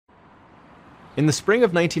In the spring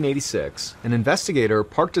of 1986, an investigator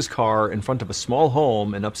parked his car in front of a small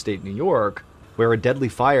home in upstate New York where a deadly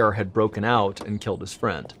fire had broken out and killed his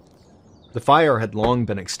friend. The fire had long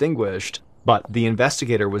been extinguished, but the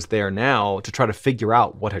investigator was there now to try to figure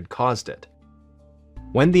out what had caused it.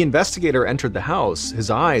 When the investigator entered the house, his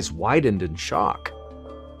eyes widened in shock.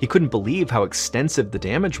 He couldn't believe how extensive the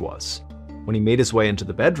damage was. When he made his way into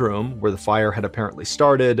the bedroom, where the fire had apparently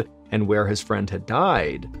started and where his friend had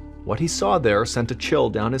died, what he saw there sent a chill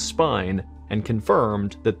down his spine and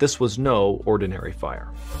confirmed that this was no ordinary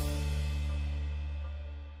fire.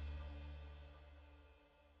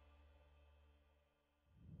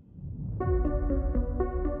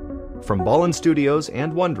 From Ballen Studios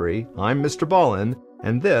and Wondery, I'm Mr. Ballen,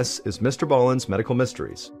 and this is Mr. Ballen's Medical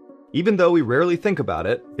Mysteries. Even though we rarely think about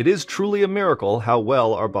it, it is truly a miracle how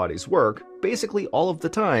well our bodies work, basically all of the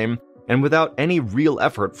time, and without any real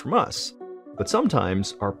effort from us. But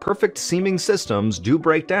sometimes, our perfect-seeming systems do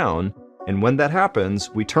break down, and when that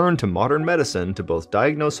happens, we turn to modern medicine to both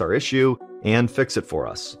diagnose our issue and fix it for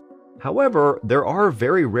us. However, there are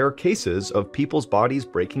very rare cases of people's bodies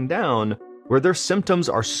breaking down where their symptoms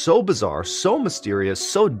are so bizarre, so mysterious,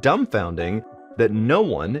 so dumbfounding that no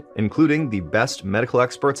one, including the best medical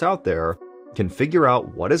experts out there, can figure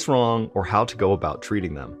out what is wrong or how to go about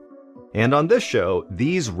treating them. And on this show,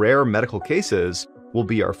 these rare medical cases will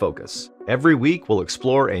be our focus. Every week, we'll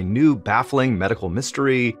explore a new baffling medical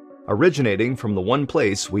mystery originating from the one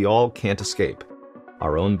place we all can't escape,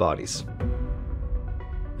 our own bodies.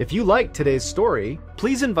 If you liked today's story,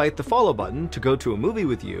 please invite the follow button to go to a movie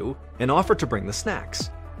with you and offer to bring the snacks.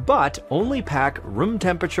 But only pack room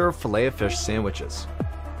temperature filet-o-fish sandwiches.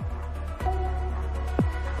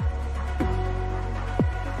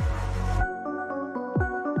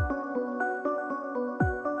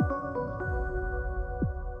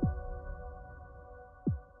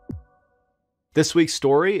 This week's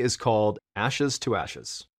story is called Ashes to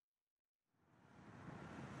Ashes.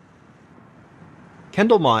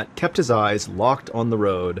 Kendall Mott kept his eyes locked on the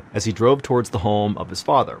road as he drove towards the home of his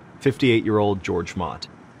father, 58-year-old George Mott.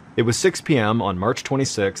 It was 6 p.m. on March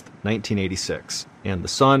 26, 1986, and the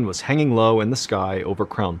sun was hanging low in the sky over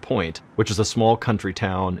Crown Point, which is a small country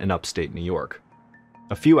town in upstate New York.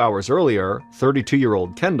 A few hours earlier,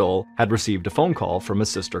 32-year-old Kendall had received a phone call from his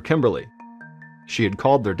sister Kimberly. She had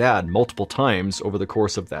called their dad multiple times over the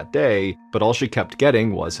course of that day, but all she kept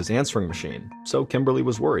getting was his answering machine, so Kimberly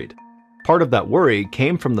was worried. Part of that worry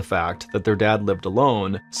came from the fact that their dad lived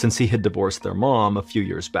alone since he had divorced their mom a few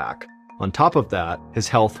years back. On top of that, his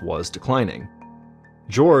health was declining.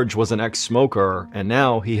 George was an ex-smoker, and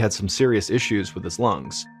now he had some serious issues with his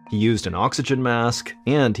lungs. He used an oxygen mask,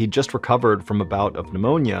 and he'd just recovered from a bout of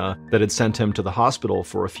pneumonia that had sent him to the hospital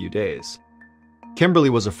for a few days. Kimberly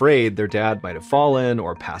was afraid their dad might have fallen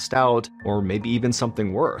or passed out, or maybe even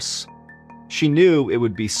something worse. She knew it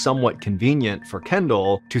would be somewhat convenient for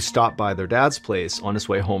Kendall to stop by their dad's place on his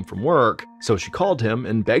way home from work, so she called him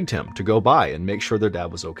and begged him to go by and make sure their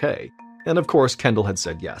dad was okay. And of course, Kendall had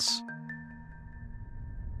said yes.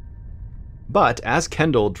 But as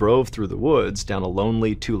Kendall drove through the woods down a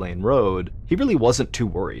lonely two-lane road, he really wasn't too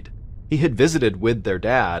worried. He had visited with their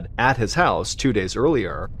dad at his house 2 days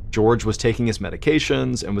earlier. George was taking his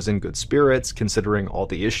medications and was in good spirits considering all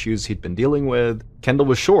the issues he'd been dealing with. Kendall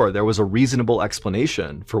was sure there was a reasonable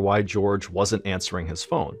explanation for why George wasn't answering his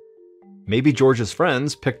phone. Maybe George's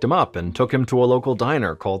friends picked him up and took him to a local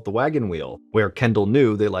diner called the Wagon Wheel, where Kendall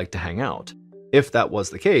knew they liked to hang out. If that was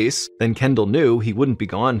the case, then Kendall knew he wouldn't be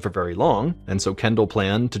gone for very long, and so Kendall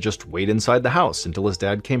planned to just wait inside the house until his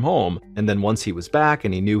dad came home, and then once he was back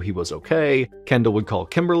and he knew he was okay, Kendall would call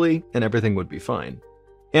Kimberly and everything would be fine.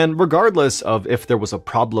 And regardless of if there was a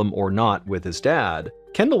problem or not with his dad,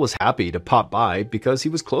 Kendall was happy to pop by because he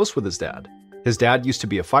was close with his dad. His dad used to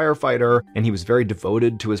be a firefighter, and he was very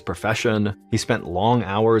devoted to his profession. He spent long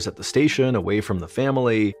hours at the station away from the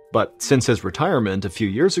family, but since his retirement a few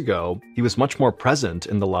years ago, he was much more present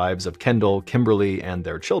in the lives of Kendall, Kimberly, and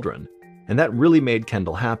their children. And that really made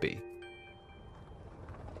Kendall happy.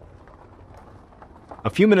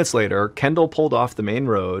 A few minutes later, Kendall pulled off the main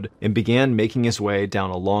road and began making his way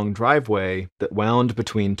down a long driveway that wound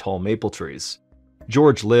between tall maple trees.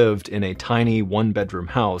 George lived in a tiny one-bedroom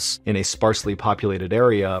house in a sparsely populated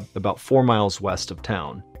area about 4 miles west of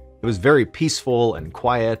town. It was very peaceful and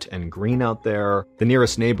quiet and green out there. The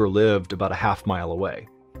nearest neighbor lived about a half-mile away.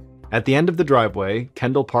 At the end of the driveway,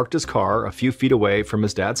 Kendall parked his car a few feet away from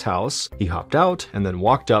his dad's house. He hopped out and then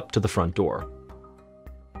walked up to the front door.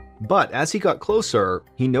 But as he got closer,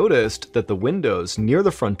 he noticed that the windows near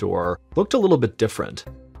the front door looked a little bit different.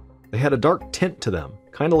 They had a dark tint to them,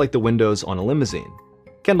 kind of like the windows on a limousine.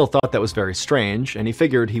 Kendall thought that was very strange, and he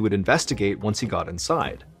figured he would investigate once he got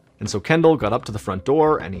inside. And so Kendall got up to the front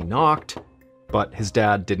door and he knocked, but his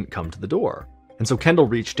dad didn't come to the door. And so Kendall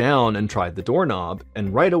reached down and tried the doorknob,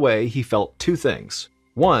 and right away he felt two things.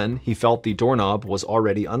 One, he felt the doorknob was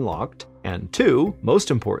already unlocked, and two,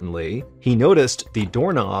 most importantly, he noticed the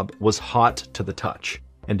doorknob was hot to the touch.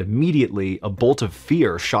 And immediately a bolt of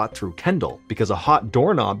fear shot through Kendall, because a hot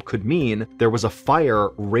doorknob could mean there was a fire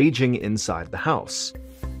raging inside the house.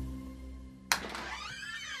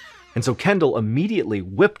 And so Kendall immediately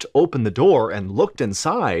whipped open the door and looked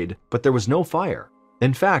inside, but there was no fire.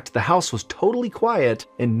 In fact, the house was totally quiet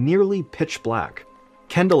and nearly pitch black.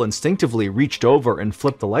 Kendall instinctively reached over and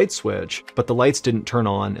flipped the light switch, but the lights didn't turn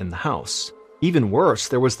on in the house. Even worse,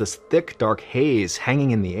 there was this thick, dark haze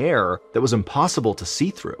hanging in the air that was impossible to see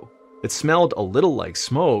through. It smelled a little like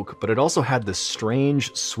smoke, but it also had this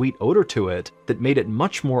strange, sweet odor to it that made it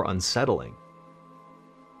much more unsettling.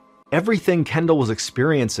 Everything Kendall was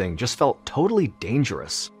experiencing just felt totally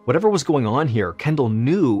dangerous. Whatever was going on here, Kendall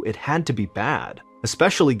knew it had to be bad,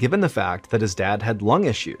 especially given the fact that his dad had lung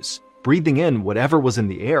issues. Breathing in whatever was in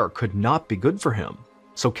the air could not be good for him.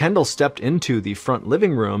 So Kendall stepped into the front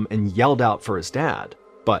living room and yelled out for his dad,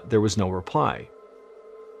 but there was no reply.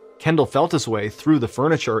 Kendall felt his way through the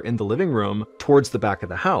furniture in the living room towards the back of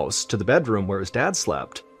the house to the bedroom where his dad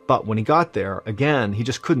slept, but when he got there, again, he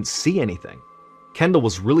just couldn't see anything. Kendall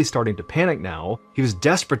was really starting to panic now. He was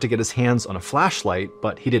desperate to get his hands on a flashlight,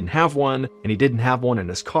 but he didn't have one, and he didn't have one in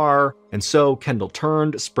his car, and so Kendall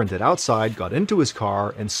turned, sprinted outside, got into his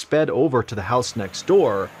car, and sped over to the house next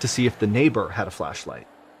door to see if the neighbor had a flashlight.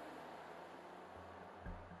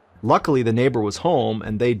 Luckily, the neighbor was home,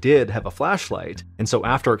 and they did have a flashlight, and so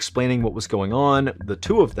after explaining what was going on, the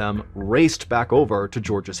two of them raced back over to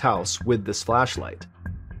George's house with this flashlight.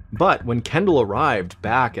 But when Kendall arrived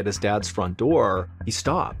back at his dad's front door, he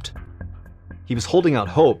stopped. He was holding out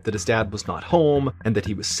hope that his dad was not home, and that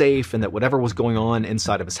he was safe, and that whatever was going on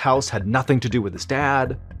inside of his house had nothing to do with his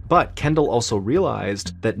dad. But Kendall also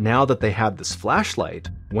realized that now that they had this flashlight,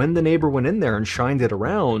 when the neighbor went in there and shined it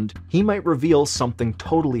around, he might reveal something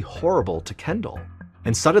totally horrible to Kendall.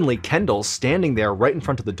 And suddenly Kendall, standing there right in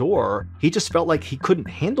front of the door, he just felt like he couldn't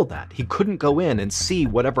handle that. He couldn't go in and see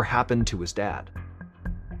whatever happened to his dad.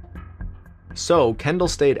 So Kendall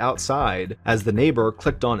stayed outside as the neighbor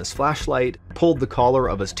clicked on his flashlight, pulled the collar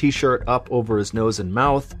of his t-shirt up over his nose and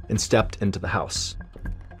mouth, and stepped into the house.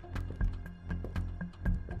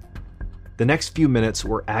 The next few minutes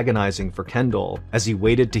were agonizing for Kendall as he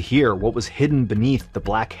waited to hear what was hidden beneath the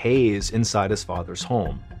black haze inside his father's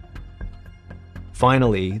home.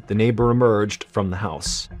 Finally, the neighbor emerged from the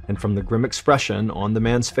house, and from the grim expression on the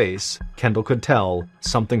man's face, Kendall could tell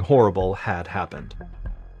something horrible had happened.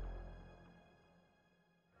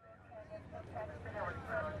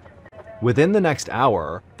 Within the next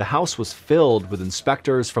hour, the house was filled with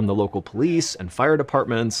inspectors from the local police and fire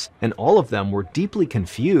departments, and all of them were deeply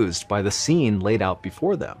confused by the scene laid out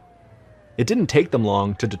before them. It didn't take them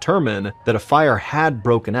long to determine that a fire had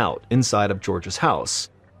broken out inside of George's house,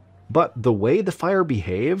 but the way the fire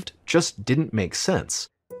behaved just didn't make sense.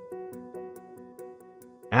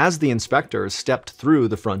 As the inspectors stepped through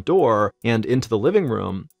the front door and into the living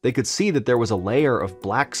room, they could see that there was a layer of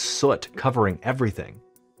black soot covering everything.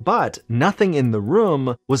 But nothing in the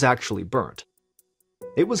room was actually burnt.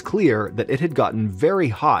 It was clear that it had gotten very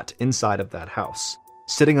hot inside of that house.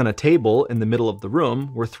 Sitting on a table in the middle of the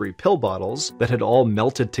room were 3 pill bottles that had all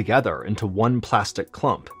melted together into one plastic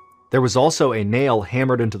clump. There was also a nail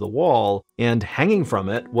hammered into the wall, and hanging from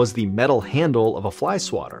it was the metal handle of a fly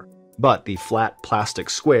swatter. But the flat plastic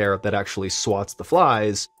square that actually swats the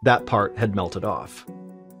flies, that part had melted off.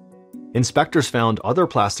 Inspectors found other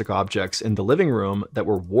plastic objects in the living room that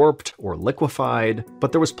were warped or liquefied,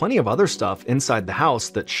 but there was plenty of other stuff inside the house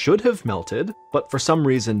that should have melted, but for some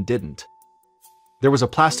reason didn't. There was a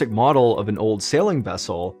plastic model of an old sailing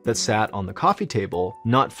vessel that sat on the coffee table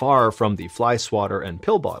not far from the fly swatter and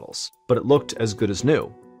pill bottles, but it looked as good as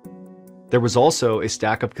new. There was also a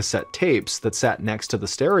stack of cassette tapes that sat next to the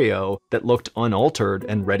stereo that looked unaltered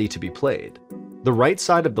and ready to be played. The right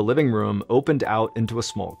side of the living room opened out into a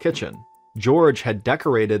small kitchen. George had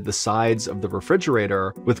decorated the sides of the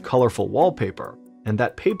refrigerator with colorful wallpaper, and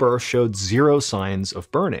that paper showed 0 signs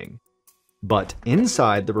of burning. But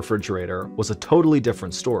inside the refrigerator was a totally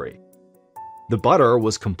different story. The butter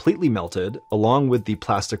was completely melted, along with the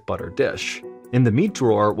plastic butter dish. In the meat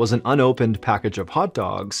drawer was an unopened package of hot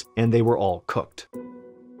dogs, and they were all cooked.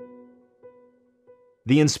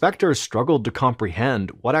 The inspectors struggled to comprehend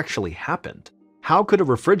what actually happened. How could a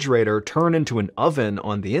refrigerator turn into an oven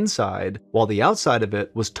on the inside while the outside of it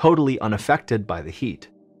was totally unaffected by the heat?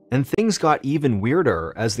 And things got even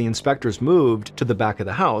weirder as the inspectors moved to the back of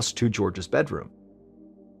the house to George's bedroom.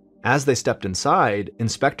 As they stepped inside,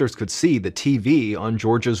 inspectors could see the TV on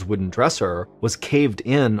George's wooden dresser was caved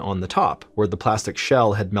in on the top, where the plastic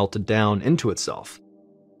shell had melted down into itself.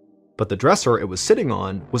 But the dresser it was sitting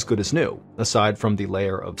on was good as new, aside from the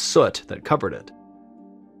layer of soot that covered it.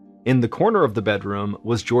 In the corner of the bedroom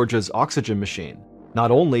was George's oxygen machine.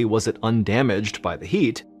 Not only was it undamaged by the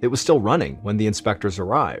heat, it was still running when the inspectors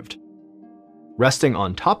arrived. Resting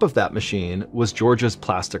on top of that machine was George's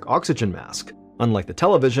plastic oxygen mask. Unlike the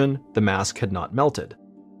television, the mask had not melted.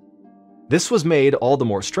 This was made all the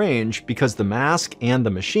more strange because the mask and the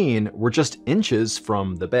machine were just inches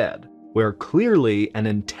from the bed, where clearly an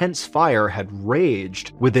intense fire had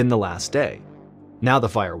raged within the last day. Now the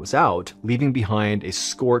fire was out, leaving behind a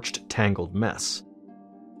scorched, tangled mess.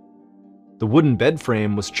 The wooden bed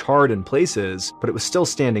frame was charred in places, but it was still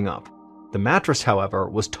standing up. The mattress, however,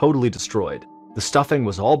 was totally destroyed. The stuffing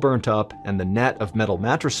was all burnt up, and the net of metal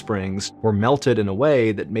mattress springs were melted in a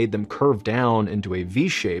way that made them curve down into a V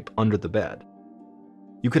shape under the bed.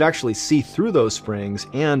 You could actually see through those springs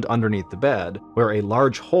and underneath the bed, where a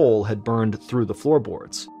large hole had burned through the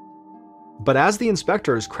floorboards. But as the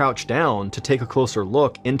inspectors crouched down to take a closer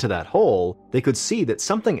look into that hole, they could see that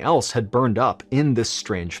something else had burned up in this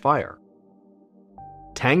strange fire.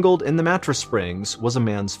 Tangled in the mattress springs was a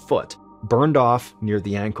man's foot, burned off near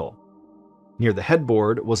the ankle. Near the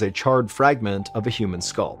headboard was a charred fragment of a human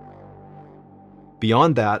skull.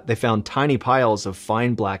 Beyond that, they found tiny piles of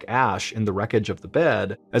fine black ash in the wreckage of the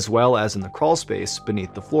bed, as well as in the crawl space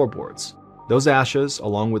beneath the floorboards. Those ashes,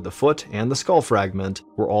 along with the foot and the skull fragment,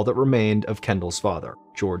 were all that remained of Kendall's father,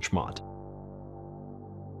 George Mott.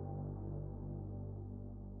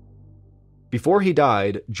 Before he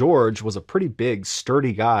died, George was a pretty big,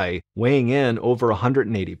 sturdy guy, weighing in over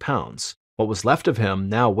 180 pounds. What was left of him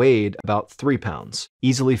now weighed about 3 pounds,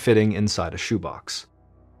 easily fitting inside a shoebox.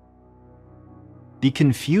 The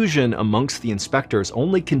confusion amongst the inspectors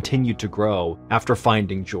only continued to grow after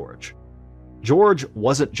finding George. George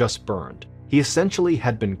wasn't just burned, he essentially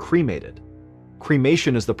had been cremated.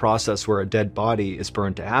 Cremation is the process where a dead body is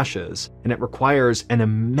burned to ashes, and it requires an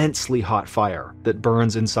immensely hot fire that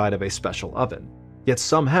burns inside of a special oven. Yet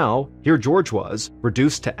somehow, here George was,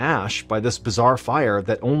 reduced to ash by this bizarre fire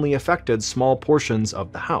that only affected small portions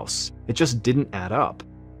of the house. It just didn't add up.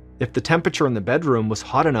 If the temperature in the bedroom was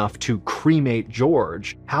hot enough to cremate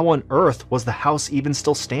George, how on earth was the house even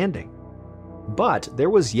still standing? But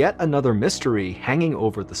there was yet another mystery hanging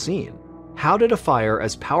over the scene. How did a fire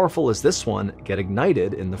as powerful as this one get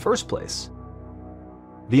ignited in the first place?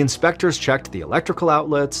 The inspectors checked the electrical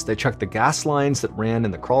outlets, they checked the gas lines that ran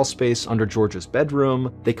in the crawl space under George's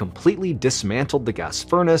bedroom, they completely dismantled the gas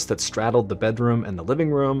furnace that straddled the bedroom and the living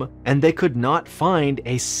room, and they could not find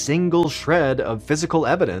a single shred of physical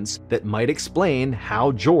evidence that might explain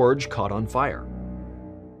how George caught on fire.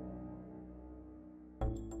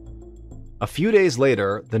 A few days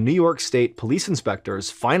later, the New York State police inspectors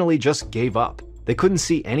finally just gave up. They couldn't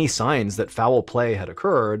see any signs that foul play had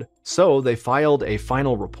occurred, so they filed a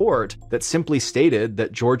final report that simply stated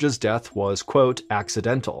that George's death was, quote,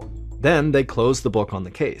 accidental. Then they closed the book on the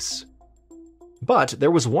case. But there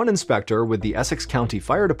was one inspector with the Essex County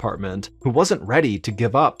Fire Department who wasn't ready to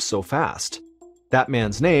give up so fast. That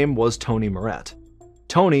man's name was Tony Moret.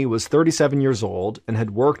 Tony was 37 years old and had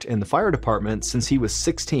worked in the fire department since he was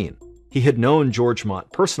 16. He had known George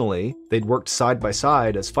Mott personally, they'd worked side by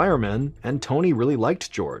side as firemen, and Tony really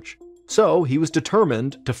liked George. So he was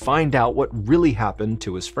determined to find out what really happened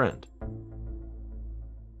to his friend.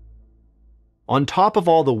 On top of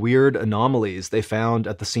all the weird anomalies they found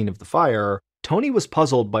at the scene of the fire, Tony was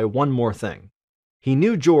puzzled by one more thing. He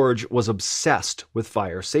knew George was obsessed with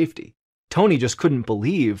fire safety. Tony just couldn't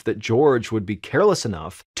believe that George would be careless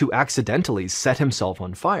enough to accidentally set himself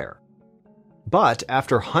on fire. But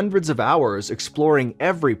after hundreds of hours exploring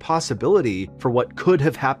every possibility for what could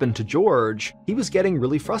have happened to George, he was getting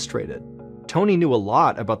really frustrated. Tony knew a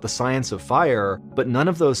lot about the science of fire, but none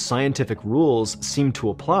of those scientific rules seemed to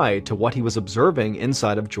apply to what he was observing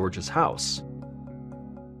inside of George's house.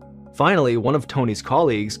 Finally, one of Tony's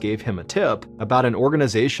colleagues gave him a tip about an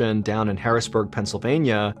organization down in Harrisburg,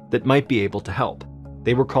 Pennsylvania that might be able to help.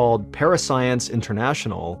 They were called Parascience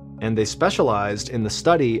International, and they specialized in the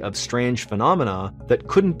study of strange phenomena that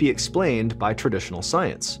couldn't be explained by traditional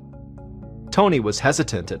science. Tony was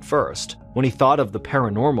hesitant at first. When he thought of the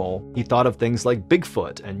paranormal, he thought of things like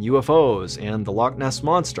Bigfoot and UFOs and the Loch Ness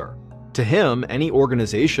Monster. To him, any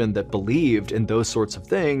organization that believed in those sorts of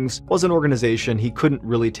things was an organization he couldn't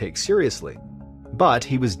really take seriously. But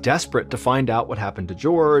he was desperate to find out what happened to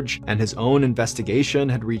George, and his own investigation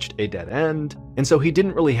had reached a dead end, and so he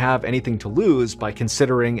didn't really have anything to lose by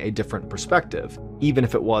considering a different perspective, even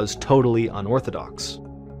if it was totally unorthodox.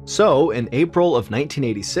 So, in April of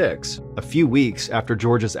 1986, a few weeks after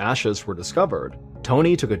George's ashes were discovered,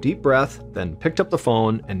 Tony took a deep breath, then picked up the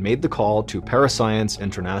phone and made the call to Parascience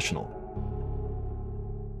International.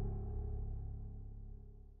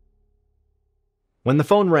 When the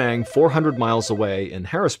phone rang 400 miles away in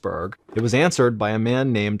Harrisburg, it was answered by a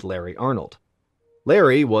man named Larry Arnold.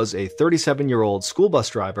 Larry was a 37-year-old school bus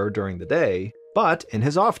driver during the day, but in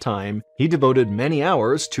his off time, he devoted many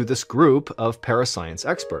hours to this group of parascience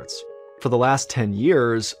experts. For the last 10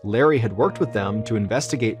 years, Larry had worked with them to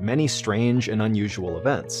investigate many strange and unusual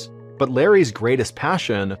events. But Larry's greatest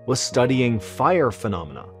passion was studying fire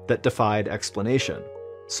phenomena that defied explanation.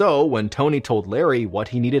 So when Tony told Larry what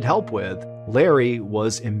he needed help with, Larry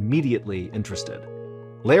was immediately interested.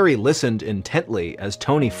 Larry listened intently as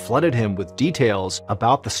Tony flooded him with details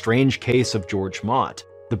about the strange case of George Mott.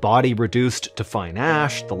 The body reduced to fine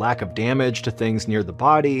ash, the lack of damage to things near the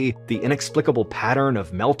body, the inexplicable pattern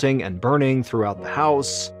of melting and burning throughout the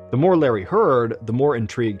house. The more Larry heard, the more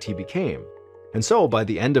intrigued he became. And so by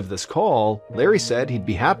the end of this call, Larry said he'd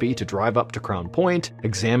be happy to drive up to Crown Point,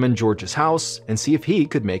 examine George's house, and see if he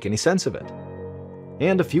could make any sense of it.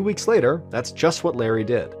 And a few weeks later, that's just what Larry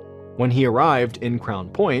did. When he arrived in Crown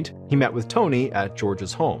Point, he met with Tony at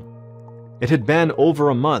George's home. It had been over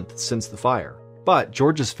a month since the fire, but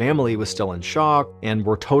George's family was still in shock and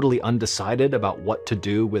were totally undecided about what to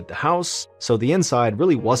do with the house, so the inside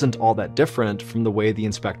really wasn't all that different from the way the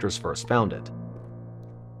inspectors first found it.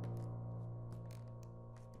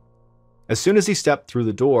 As soon as he stepped through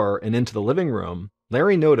the door and into the living room,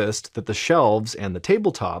 Larry noticed that the shelves and the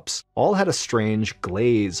tabletops all had a strange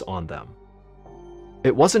glaze on them.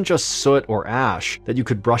 It wasn't just soot or ash that you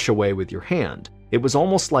could brush away with your hand. It was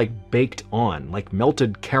almost like baked on, like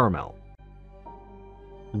melted caramel.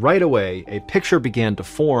 Right away, a picture began to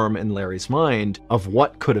form in Larry's mind of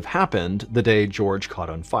what could have happened the day George caught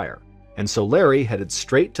on fire. And so Larry headed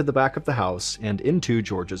straight to the back of the house and into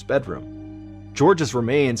George's bedroom. George's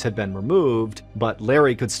remains had been removed, but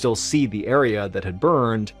Larry could still see the area that had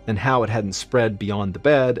burned and how it hadn't spread beyond the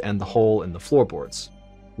bed and the hole in the floorboards.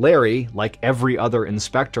 Larry, like every other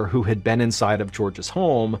inspector who had been inside of George's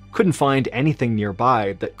home, couldn't find anything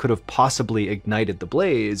nearby that could have possibly ignited the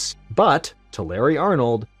blaze, but to Larry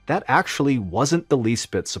Arnold, that actually wasn't the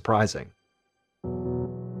least bit surprising.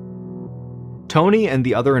 Tony and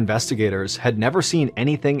the other investigators had never seen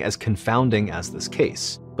anything as confounding as this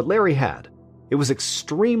case, but Larry had. It was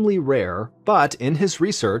extremely rare, but in his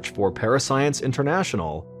research for Parascience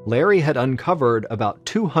International, Larry had uncovered about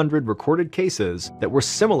 200 recorded cases that were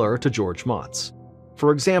similar to George Mott's.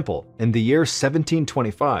 For example, in the year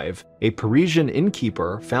 1725, a Parisian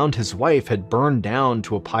innkeeper found his wife had burned down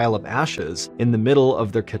to a pile of ashes in the middle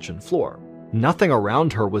of their kitchen floor. Nothing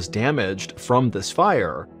around her was damaged from this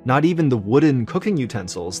fire, not even the wooden cooking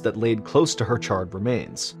utensils that laid close to her charred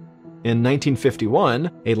remains. In 1951,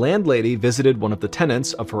 a landlady visited one of the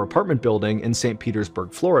tenants of her apartment building in St.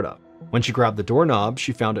 Petersburg, Florida. When she grabbed the doorknob,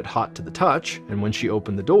 she found it hot to the touch, and when she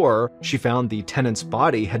opened the door, she found the tenant's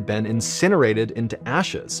body had been incinerated into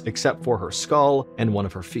ashes, except for her skull and one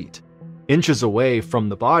of her feet. Inches away from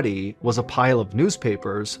the body was a pile of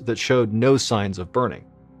newspapers that showed no signs of burning.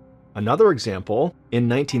 Another example, in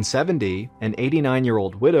 1970, an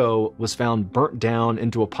 89-year-old widow was found burnt down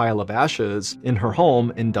into a pile of ashes in her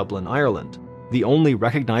home in Dublin, Ireland. The only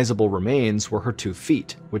recognizable remains were her 2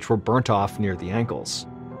 feet, which were burnt off near the ankles.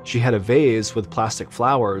 She had a vase with plastic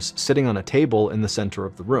flowers sitting on a table in the center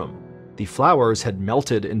of the room. The flowers had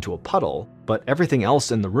melted into a puddle, but everything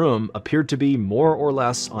else in the room appeared to be more or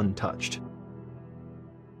less untouched.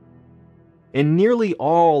 In nearly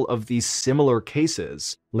all of these similar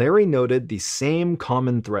cases, Larry noted the same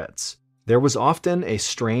common threads. There was often a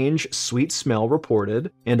strange, sweet smell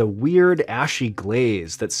reported, and a weird, ashy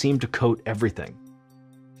glaze that seemed to coat everything.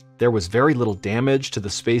 There was very little damage to the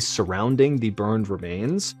space surrounding the burned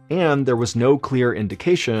remains, and there was no clear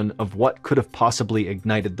indication of what could have possibly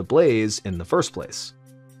ignited the blaze in the first place.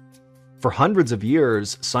 For hundreds of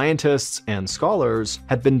years, scientists and scholars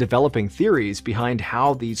had been developing theories behind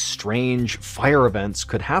how these strange fire events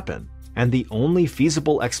could happen, and the only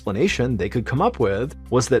feasible explanation they could come up with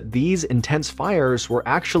was that these intense fires were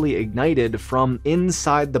actually ignited from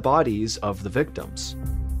inside the bodies of the victims.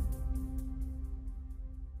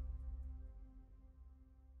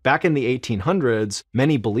 Back in the 1800s,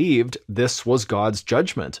 many believed this was God's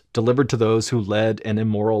judgment delivered to those who led an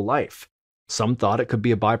immoral life. Some thought it could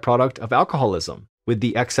be a byproduct of alcoholism, with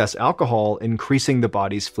the excess alcohol increasing the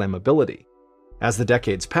body's flammability. As the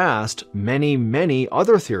decades passed, many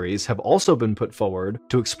other theories have also been put forward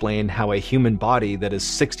to explain how a human body that is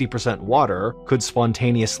 60% water could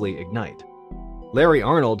spontaneously ignite. Larry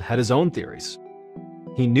Arnold had his own theories.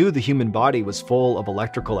 He knew the human body was full of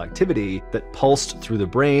electrical activity that pulsed through the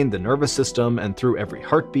brain, the nervous system, and through every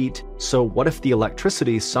heartbeat, so what if the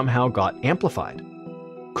electricity somehow got amplified?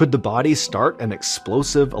 Could the body start an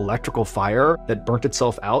explosive electrical fire that burnt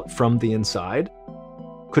itself out from the inside?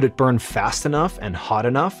 Could it burn fast enough and hot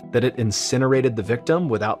enough that it incinerated the victim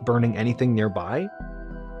without burning anything nearby?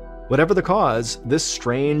 Whatever the cause, this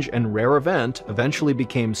strange and rare event eventually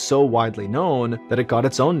became so widely known that it got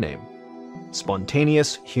its own name: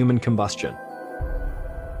 spontaneous human combustion.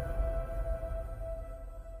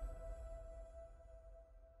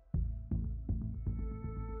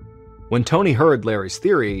 When Tony heard Larry's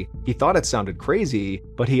theory, he thought it sounded crazy,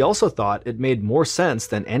 but he also thought it made more sense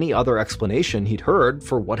than any other explanation he'd heard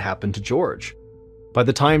for what happened to George. By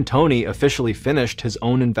the time Tony officially finished his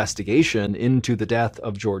own investigation into the death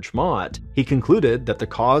of George Mott, he concluded that the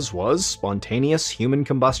cause was spontaneous human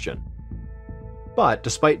combustion. But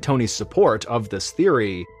despite Tony's support of this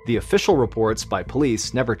theory, the official reports by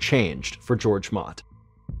police never changed for George Mott.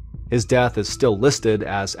 His death is still listed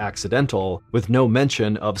as accidental, with no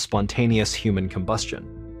mention of spontaneous human combustion.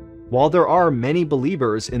 While there are many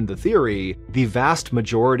believers in the theory, the vast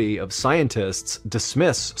majority of scientists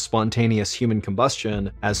dismiss spontaneous human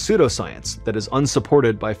combustion as pseudoscience that is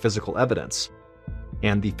unsupported by physical evidence.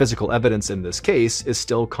 And the physical evidence in this case is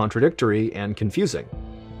still contradictory and confusing.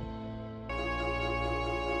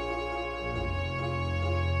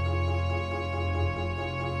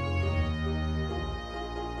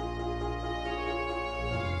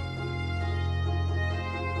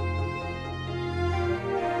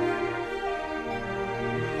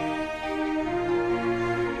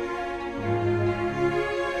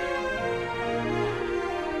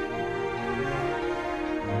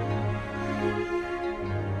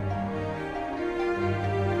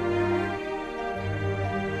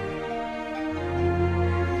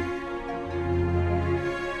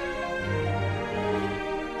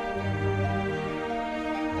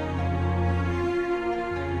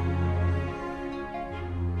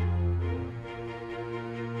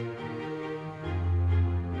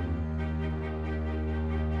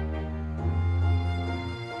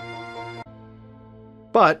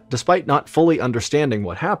 But despite not fully understanding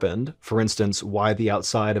what happened, for instance, why the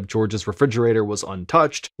outside of George's refrigerator was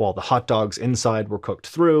untouched while the hot dogs inside were cooked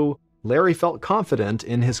through, Larry felt confident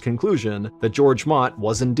in his conclusion that George Mott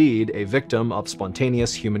was indeed a victim of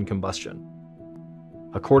spontaneous human combustion.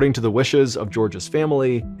 According to the wishes of George's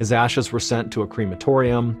family, his ashes were sent to a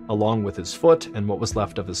crematorium, along with his foot and what was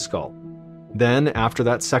left of his skull. Then, after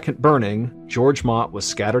that second burning, George Mott was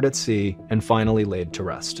scattered at sea and finally laid to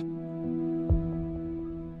rest.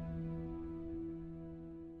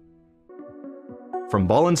 From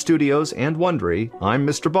Ballen Studios and Wondery, I'm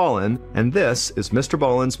Mr. Ballen, and this is Mr.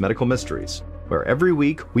 Ballen's Medical Mysteries, where every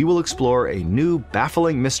week we will explore a new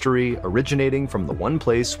baffling mystery originating from the one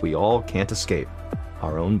place we all can't escape,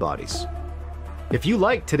 our own bodies. If you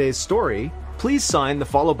liked today's story, please sign the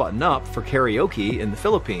follow button up for karaoke in the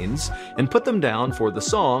Philippines and put them down for the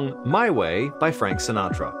song My Way by Frank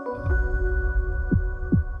Sinatra.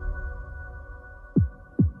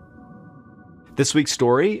 This week's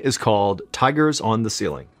story is called Tigers on the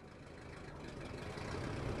Ceiling.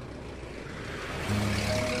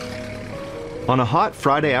 On a hot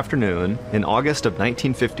Friday afternoon in August of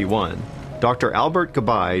 1951, Dr. Albert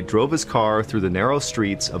Gabay drove his car through the narrow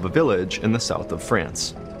streets of a village in the south of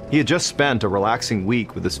France. He had just spent a relaxing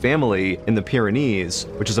week with his family in the Pyrenees,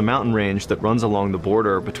 which is a mountain range that runs along the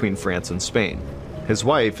border between France and Spain. His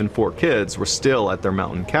wife and 4 kids were still at their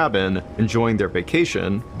mountain cabin, enjoying their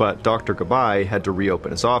vacation, but Dr. Gabay had to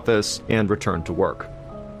reopen his office and return to work.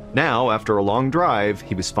 Now, after a long drive,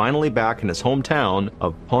 he was finally back in his hometown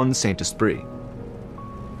of Pont St. Esprit.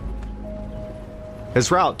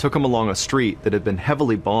 His route took him along a street that had been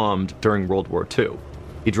heavily bombed during World War II.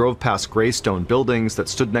 He drove past gray stone buildings that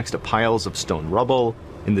stood next to piles of stone rubble.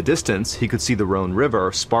 In the distance, he could see the Rhone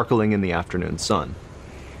River sparkling in the afternoon sun.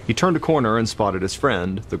 He turned a corner and spotted his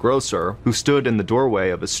friend, the grocer, who stood in the doorway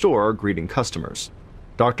of his store greeting customers.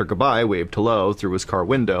 Dr. Gabay waved hello through his car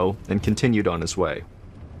window and continued on his way.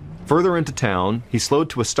 Further into town, he slowed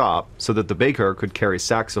to a stop so that the baker could carry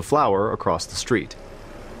sacks of flour across the street.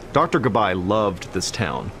 Dr. Gabay loved this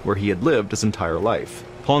town, where he had lived his entire life.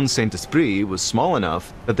 Pont St. Esprit was small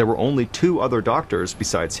enough that there were only 2 other doctors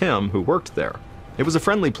besides him who worked there. It was a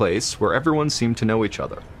friendly place where everyone seemed to know each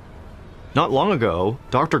other. Not long ago,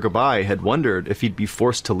 Dr. Gabai had wondered if he'd be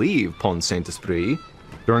forced to leave Pont St. Esprit.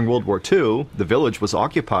 During World War II, the village was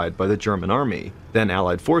occupied by the German army. Then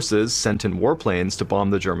Allied forces sent in warplanes to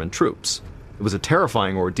bomb the German troops. It was a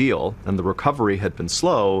terrifying ordeal, and the recovery had been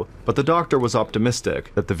slow, but the doctor was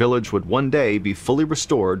optimistic that the village would one day be fully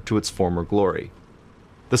restored to its former glory.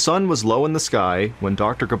 The sun was low in the sky when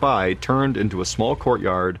Dr. Gabai turned into a small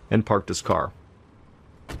courtyard and parked his car.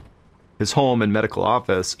 His home and medical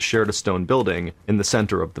office shared a stone building in the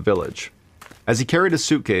center of the village. As he carried his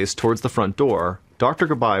suitcase towards the front door, Dr.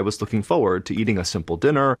 Gabai was looking forward to eating a simple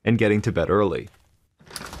dinner and getting to bed early.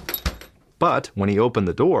 But when he opened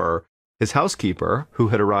the door, his housekeeper, who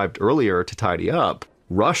had arrived earlier to tidy up,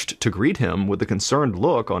 rushed to greet him with a concerned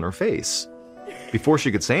look on her face. Before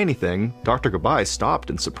she could say anything, Dr. Gabai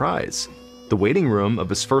stopped in surprise. The waiting room of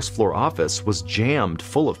his first-floor office was jammed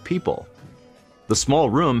full of people. The small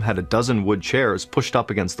room had a dozen wood chairs pushed up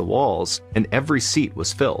against the walls, and every seat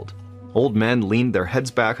was filled. Old men leaned their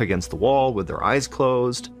heads back against the wall with their eyes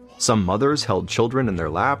closed. Some mothers held children in their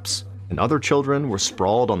laps, and other children were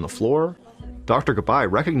sprawled on the floor. Dr.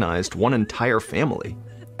 Gabai recognized one entire family.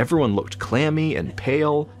 Everyone looked clammy and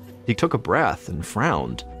pale. He took a breath and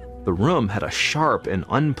frowned. The room had a sharp and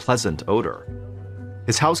unpleasant odor.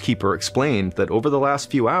 His housekeeper explained that over the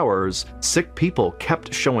last few hours, sick people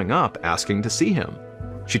kept showing up asking to see him.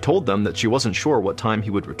 She told them that she wasn't sure what time he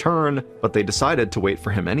would return, but they decided to wait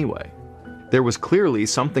for him anyway. There was clearly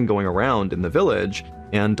something going around in the village,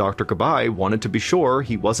 and Dr. Gabai wanted to be sure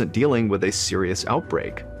he wasn't dealing with a serious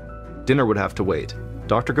outbreak. Dinner would have to wait.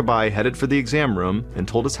 Dr. Gabai headed for the exam room and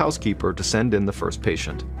told his housekeeper to send in the first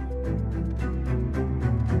patient.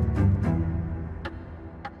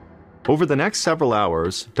 Over the next several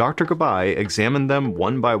hours, Dr. Gabai examined them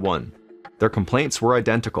one by one. Their complaints were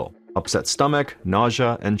identical: upset stomach,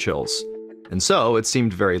 nausea, and chills. And so it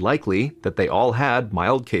seemed very likely that they all had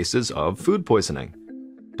mild cases of food poisoning.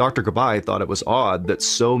 Dr. Gabai thought it was odd that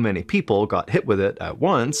so many people got hit with it at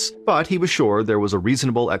once, but he was sure there was a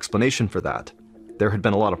reasonable explanation for that. There had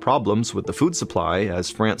been a lot of problems with the food supply as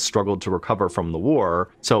France struggled to recover from the war,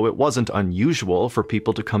 so it wasn't unusual for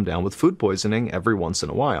people to come down with food poisoning every once in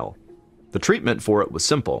a while. The treatment for it was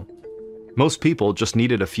simple. Most people just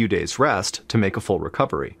needed a few days' rest to make a full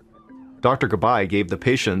recovery. Dr. Gabai gave the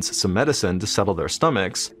patients some medicine to settle their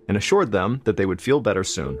stomachs and assured them that they would feel better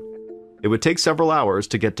soon. It would take several hours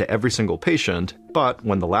to get to every single patient, but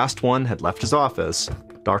when the last one had left his office,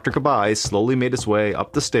 Dr. Gabai slowly made his way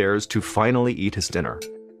up the stairs to finally eat his dinner.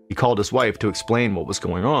 He called his wife to explain what was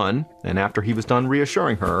going on, and after he was done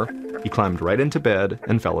reassuring her, he climbed right into bed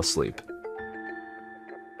and fell asleep.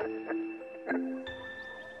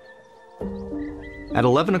 At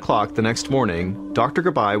 11 o'clock the next morning, Dr.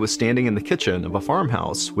 Gabai was standing in the kitchen of a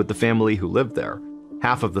farmhouse with the family who lived there.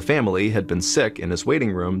 Half of the family had been sick in his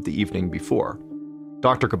waiting room the evening before.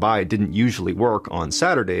 Dr. Gabai didn't usually work on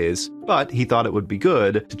Saturdays, but he thought it would be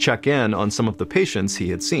good to check in on some of the patients he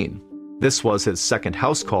had seen. This was his second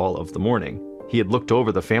house call of the morning. He had looked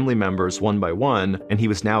over the family members one by one, and he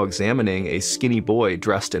was now examining a skinny boy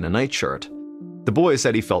dressed in a nightshirt. The boy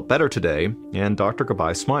said he felt better today, and Dr.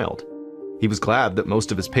 Gabai smiled. He was glad that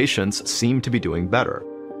most of his patients seemed to be doing better.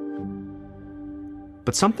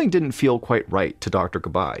 But something didn't feel quite right to Dr.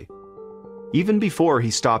 Gabai. Even before he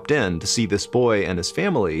stopped in to see this boy and his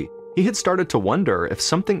family, he had started to wonder if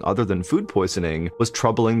something other than food poisoning was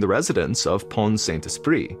troubling the residents of Pont St.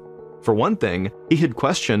 Esprit. For one thing, he had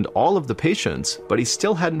questioned all of the patients, but he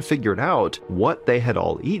still hadn't figured out what they had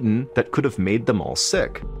all eaten that could have made them all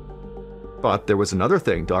sick. But there was another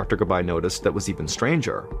thing Dr. Gabai noticed that was even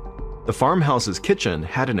stranger. The farmhouse's kitchen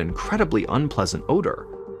had an incredibly unpleasant odor.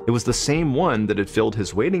 It was the same one that had filled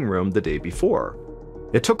his waiting room the day before.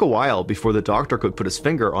 It took a while before the doctor could put his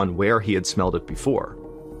finger on where he had smelled it before.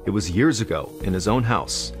 It was years ago, in his own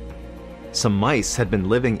house. Some mice had been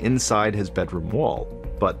living inside his bedroom wall,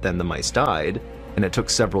 but then the mice died, and it took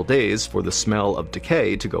several days for the smell of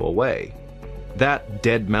decay to go away. That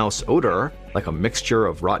dead mouse odor, like a mixture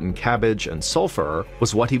of rotten cabbage and sulfur,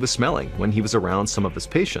 was what he was smelling when he was around some of his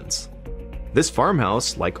patients. This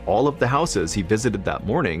farmhouse, like all of the houses he visited that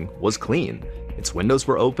morning, was clean. Its windows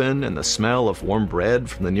were open, and the smell of warm bread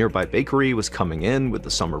from the nearby bakery was coming in with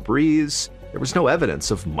the summer breeze. There was no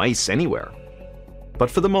evidence of mice anywhere. But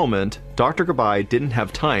for the moment, Dr. Gabai didn't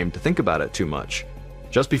have time to think about it too much.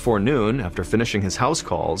 Just before noon, after finishing his house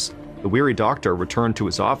calls, the weary doctor returned to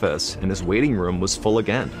his office, and his waiting room was full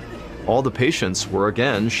again. All the patients were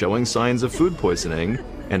again showing signs of food poisoning,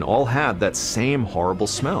 and all had that same horrible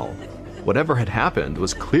smell. Whatever had happened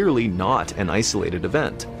was clearly not an isolated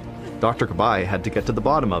event. Dr. Gabai had to get to the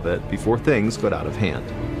bottom of it before things got out of hand.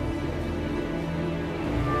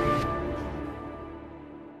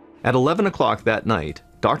 At 11 o'clock that night,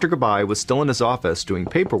 Dr. Gabai was still in his office doing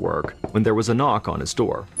paperwork when there was a knock on his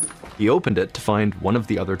door. He opened it to find one of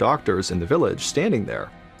the other doctors in the village standing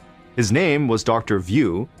there. His name was Dr.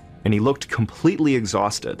 View, and he looked completely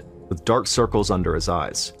exhausted, with dark circles under his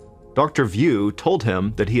eyes. Dr. View told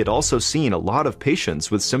him that he had also seen a lot of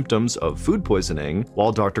patients with symptoms of food poisoning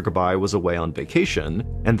while Dr. Gabai was away on vacation,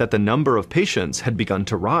 and that the number of patients had begun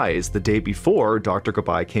to rise the day before Dr.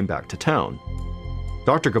 Gabai came back to town.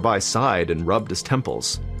 Dr. Gabai sighed and rubbed his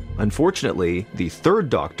temples. Unfortunately, the third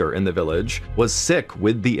doctor in the village was sick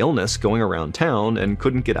with the illness going around town and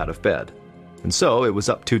couldn't get out of bed. And so it was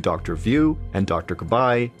up to Dr. View and Dr.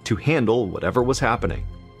 Gabai to handle whatever was happening.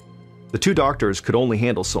 The two doctors could only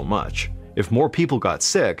handle so much. If more people got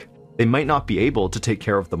sick, they might not be able to take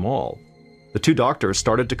care of them all. The two doctors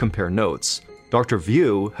started to compare notes. Dr.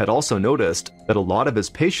 View had also noticed that a lot of his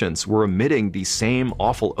patients were emitting the same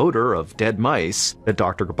awful odor of dead mice that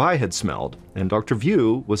Dr. Gabai had smelled, and Dr.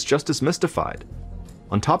 View was just as mystified.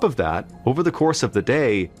 On top of that, over the course of the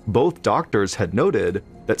day, both doctors had noted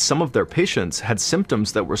that some of their patients had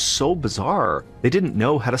symptoms that were so bizarre, they didn't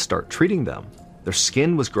know how to start treating them. Their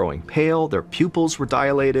skin was growing pale, their pupils were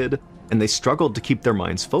dilated, and they struggled to keep their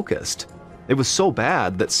minds focused. It was so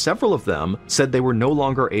bad that several of them said they were no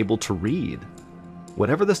longer able to read.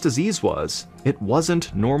 Whatever this disease was, it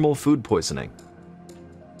wasn't normal food poisoning.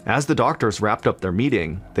 As the doctors wrapped up their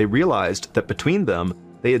meeting, they realized that between them,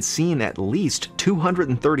 they had seen at least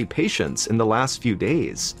 230 patients in the last few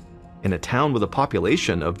days. In a town with a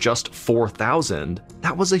population of just 4,000,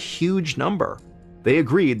 that was a huge number. They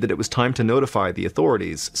agreed that it was time to notify the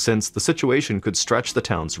authorities, since the situation could stretch the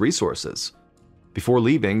town's resources. Before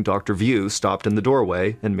leaving, Dr. View stopped in the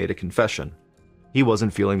doorway and made a confession. He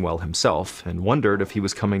wasn't feeling well himself and wondered if he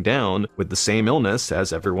was coming down with the same illness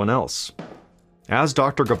as everyone else. As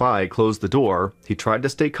Dr. Gabai closed the door, he tried to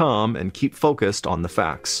stay calm and keep focused on the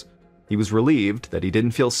facts. He was relieved that he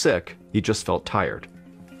didn't feel sick, he just felt tired.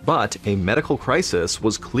 But a medical crisis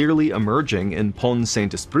was clearly emerging in Pont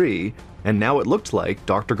St. Esprit, and now it looked like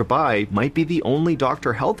Dr. Gabai might be the only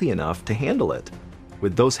doctor healthy enough to handle it.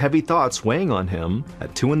 With those heavy thoughts weighing on him,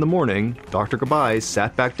 at 2 in the morning, Dr. Gabai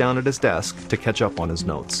sat back down at his desk to catch up on his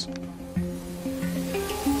notes.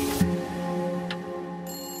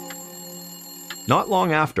 Not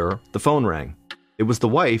long after, the phone rang. It was the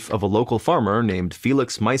wife of a local farmer named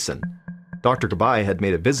Felix Meissen. Dr. Gabai had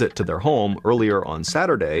made a visit to their home earlier on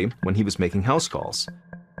Saturday when he was making house calls.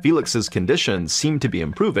 Felix's condition seemed to be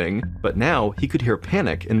improving, but now he could hear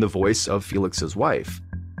panic in the voice of Felix's wife.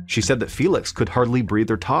 She said that Felix could hardly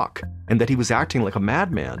breathe or talk, and that he was acting like a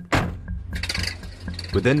madman.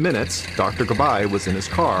 Within minutes, Dr. Gabai was in his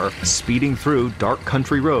car, speeding through dark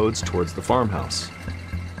country roads towards the farmhouse.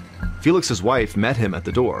 Felix's wife met him at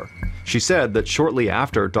the door. She said that shortly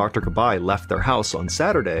after Dr. Gabai left their house on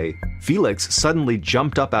Saturday, Felix suddenly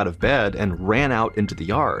jumped up out of bed and ran out into the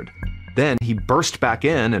yard. Then he burst back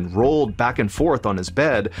in and rolled back and forth on his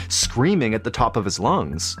bed, screaming at the top of his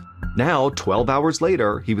lungs. Now, 12 hours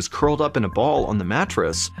later, he was curled up in a ball on the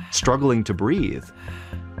mattress, struggling to breathe.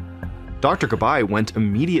 Dr. Gabai went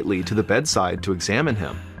immediately to the bedside to examine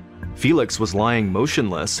him. Felix was lying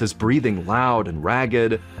motionless, his breathing loud and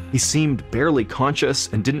ragged. He seemed barely conscious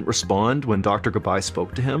and didn't respond when Dr. Gabai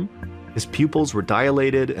spoke to him. His pupils were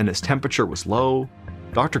dilated and his temperature was low.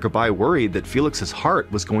 Dr. Gabai worried that Felix's heart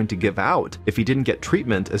was going to give out if he didn't get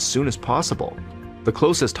treatment as soon as possible. The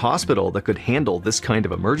closest hospital that could handle this kind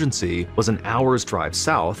of emergency was an hour's drive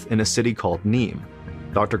south in a city called Nîmes.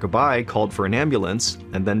 Dr. Gabai called for an ambulance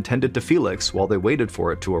and then tended to Felix while they waited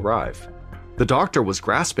for it to arrive. The doctor was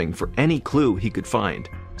grasping for any clue he could find,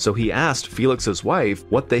 so he asked Felix's wife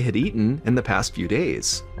what they had eaten in the past few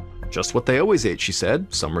days. Just what they always ate, she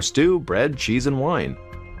said, summer stew, bread, cheese, and wine.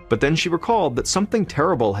 But then she recalled that something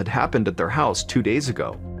terrible had happened at their house 2 days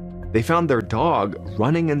ago. They found their dog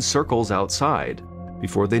running in circles outside.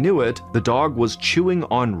 Before they knew it, the dog was chewing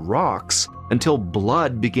on rocks until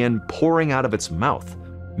blood began pouring out of its mouth.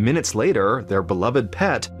 Minutes later, their beloved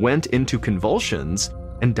pet went into convulsions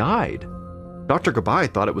and died. Dr.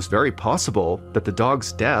 Gabai thought it was very possible that the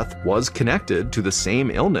dog's death was connected to the same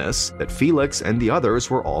illness that Felix and the others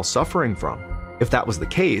were all suffering from. If that was the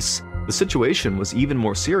case, the situation was even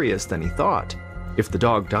more serious than he thought. If the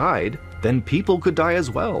dog died, then people could die as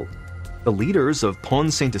well. The leaders of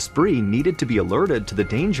Pont St. Esprit needed to be alerted to the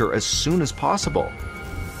danger as soon as possible.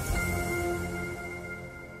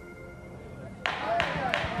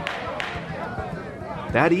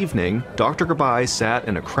 That evening, Dr. Gabai sat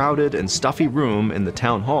in a crowded and stuffy room in the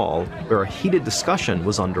town hall where a heated discussion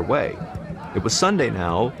was underway. It was Sunday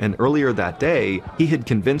now, and earlier that day, he had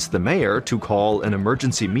convinced the mayor to call an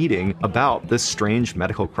emergency meeting about this strange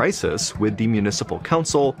medical crisis with the municipal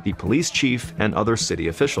council, the police chief, and other city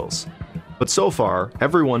officials. But so far,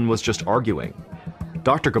 everyone was just arguing.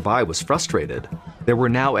 Dr. Gabay was frustrated. There were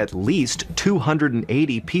now at least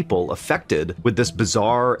 280 people affected with this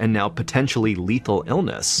bizarre and now potentially lethal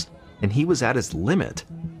illness, and he was at his limit.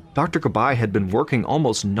 Dr. Gabay had been working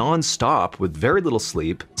almost non-stop with very little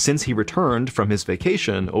sleep since he returned from his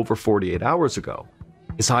vacation over 48 hours ago.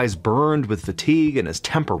 His eyes burned with fatigue and his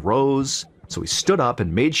temper rose, so he stood up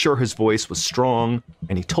and made sure his voice was strong,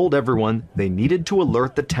 and he told everyone they needed to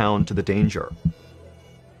alert the town to the danger.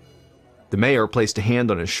 The mayor placed a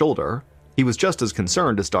hand on his shoulder. He was just as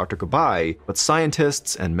concerned as Dr. Gabay, but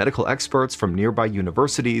scientists and medical experts from nearby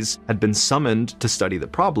universities had been summoned to study the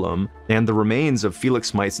problem, and the remains of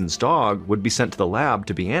Felix Meissen's dog would be sent to the lab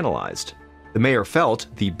to be analyzed. The mayor felt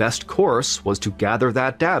the best course was to gather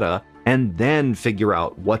that data and then figure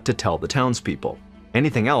out what to tell the townspeople.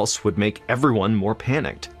 Anything else would make everyone more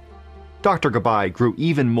panicked. Dr. Gabay grew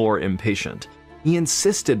even more impatient. He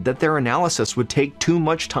insisted that their analysis would take too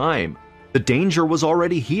much time. The danger was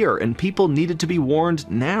already here, and people needed to be warned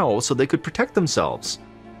now so they could protect themselves.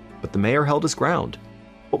 But the mayor held his ground.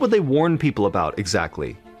 What would they warn people about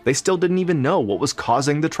exactly? They still didn't even know what was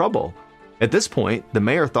causing the trouble. At this point, the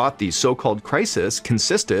mayor thought the so-called crisis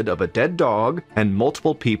consisted of a dead dog and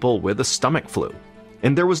multiple people with a stomach flu,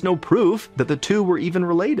 and there was no proof that the two were even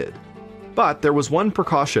related. But there was one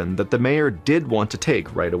precaution that the mayor did want to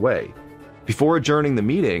take right away. Before adjourning the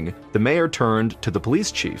meeting, the mayor turned to the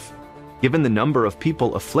police chief. Given the number of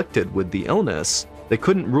people afflicted with the illness, they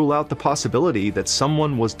couldn't rule out the possibility that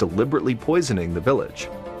someone was deliberately poisoning the village.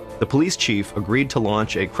 The police chief agreed to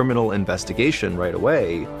launch a criminal investigation right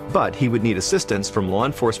away, but he would need assistance from law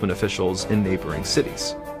enforcement officials in neighboring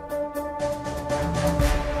cities.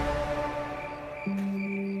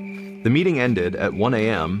 The meeting ended at 1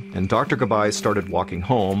 a.m., and Dr. Gabay started walking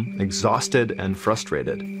home, exhausted and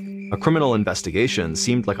frustrated. A criminal investigation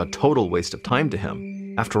seemed like a total waste of time to him.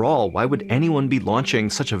 After all, why would anyone be launching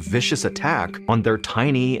such a vicious attack on their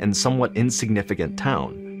tiny and somewhat insignificant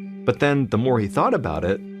town? But then, the more he thought about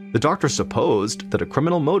it, the doctor supposed that a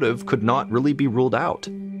criminal motive could not really be ruled out.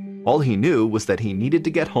 All he knew was that he needed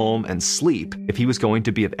to get home and sleep if he was going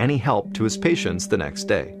to be of any help to his patients the next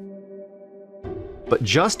day. But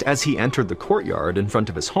just as he entered the courtyard in front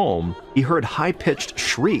of his home, he heard high-pitched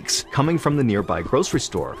shrieks coming from the nearby grocery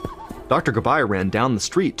store. Dr. Gabay ran down the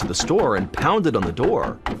street to the store and pounded on the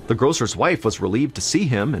door. The grocer's wife was relieved to see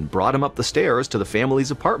him and brought him up the stairs to the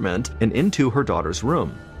family's apartment and into her daughter's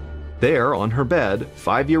room. There, on her bed,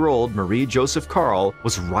 5-year-old Marie Joseph Carl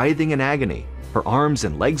was writhing in agony. Her arms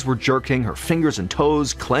and legs were jerking, her fingers and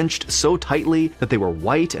toes clenched so tightly that they were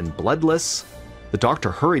white and bloodless. The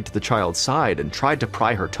doctor hurried to the child's side and tried to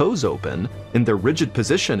pry her toes open. In their rigid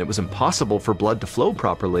position, it was impossible for blood to flow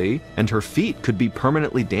properly, and her feet could be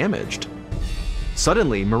permanently damaged.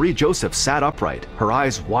 Suddenly, Marie Joseph sat upright, her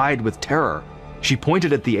eyes wide with terror. She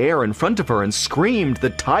pointed at the air in front of her and screamed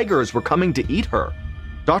that tigers were coming to eat her.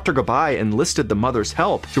 Dr. Gabay enlisted the mother's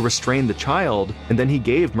help to restrain the child, and then he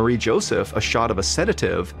gave Marie Joseph a shot of a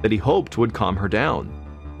sedative that he hoped would calm her down.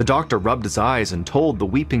 The doctor rubbed his eyes and told the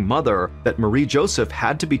weeping mother that Marie Joseph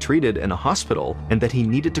had to be treated in a hospital and that he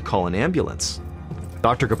needed to call an ambulance.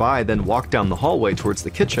 Dr. Gabay then walked down the hallway towards the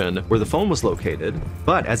kitchen where the phone was located,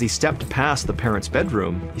 but as he stepped past the parents'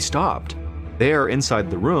 bedroom, he stopped. There, inside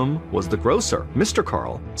the room, was the grocer, Mr.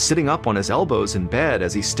 Carl, sitting up on his elbows in bed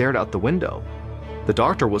as he stared out the window. The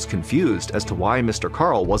doctor was confused as to why Mr.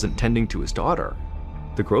 Carl wasn't tending to his daughter.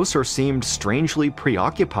 The grocer seemed strangely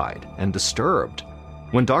preoccupied and disturbed.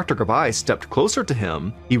 When Dr. Gabay stepped closer to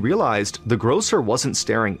him, he realized the grocer wasn't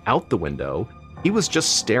staring out the window, he was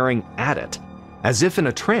just staring at it. As if in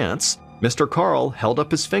a trance, Mr. Carl held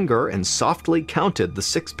up his finger and softly counted the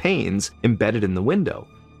 6 panes embedded in the window.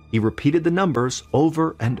 He repeated the numbers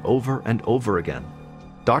over and over and over again.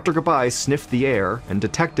 Dr. Gabay sniffed the air and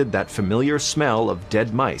detected that familiar smell of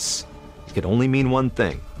dead mice. It could only mean one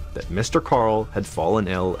thing, that Mr. Carl had fallen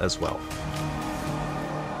ill as well.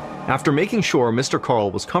 After making sure Mr.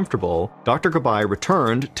 Carl was comfortable, Dr. Gabay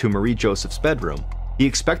returned to Marie Joseph's bedroom. He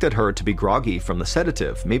expected her to be groggy from the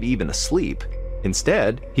sedative, maybe even asleep.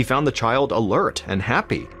 Instead, he found the child alert and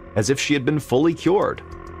happy, as if she had been fully cured.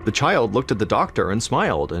 The child looked at the doctor and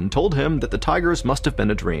smiled and told him that the tigers must have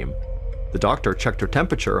been a dream. The doctor checked her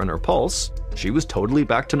temperature and her pulse. She was totally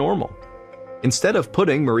back to normal. Instead of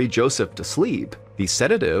putting Marie Joseph to sleep, the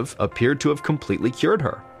sedative appeared to have completely cured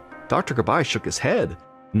her. Dr. Gabay shook his head.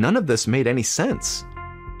 None of this made any sense.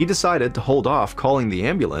 He decided to hold off calling the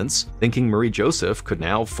ambulance, thinking Marie Joseph could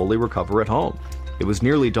now fully recover at home. It was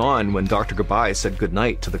nearly dawn when Dr. Gabay said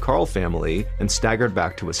goodnight to the Carl family and staggered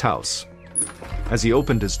back to his house. As he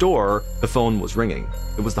opened his door, the phone was ringing.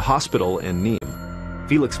 It was the hospital in Nîmes.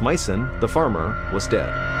 Felix Meissen, the farmer, was dead.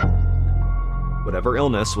 Whatever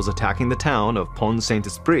illness was attacking the town of Pont St.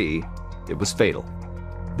 Esprit, it was fatal.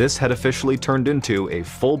 This had officially turned into a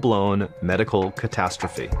full-blown medical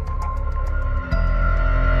catastrophe.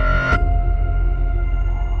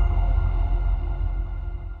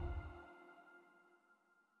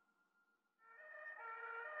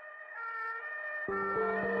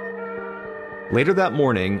 Later that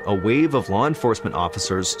morning, a wave of law enforcement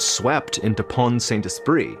officers swept into Pont St.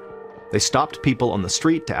 Esprit. They stopped people on the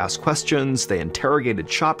street to ask questions, they interrogated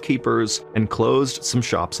shopkeepers, and closed some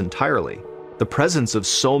shops entirely. The presence of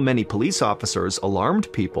so many police officers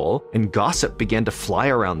alarmed people, and gossip began to fly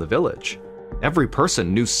around the village. Every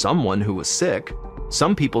person knew someone who was sick.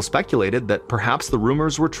 Some people speculated that perhaps the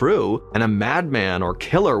rumors were true, and a madman or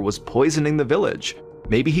killer was poisoning the village.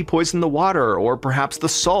 Maybe he poisoned the water, or perhaps the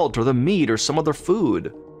salt or the meat or some other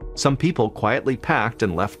food. Some people quietly packed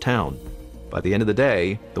and left town. By the end of the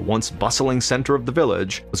day, the once bustling center of the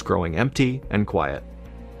village was growing empty and quiet.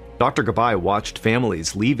 Dr. Gabay watched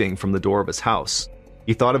families leaving from the door of his house.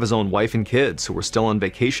 He thought of his own wife and kids who were still on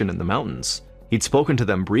vacation in the mountains. He'd spoken to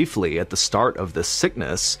them briefly at the start of this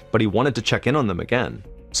sickness, but he wanted to check in on them again.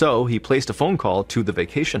 So he placed a phone call to the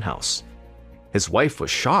vacation house. His wife was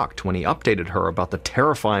shocked when he updated her about the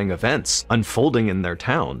terrifying events unfolding in their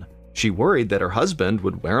town. She worried that her husband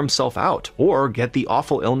would wear himself out or get the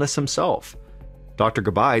awful illness himself. Dr.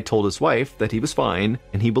 Gabay told his wife that he was fine,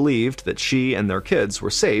 and he believed that she and their kids were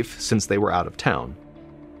safe since they were out of town.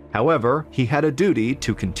 However, he had a duty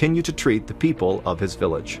to continue to treat the people of his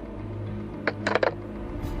village.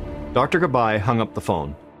 Dr. Gabay hung up the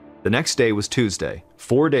phone. The next day was Tuesday,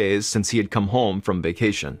 4 days since he had come home from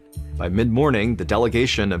vacation. By mid-morning, the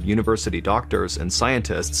delegation of university doctors and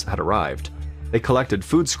scientists had arrived. They collected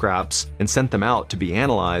food scraps and sent them out to be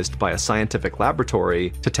analyzed by a scientific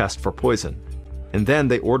laboratory to test for poison. And then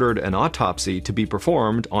they ordered an autopsy to be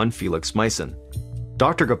performed on Felix Meissen.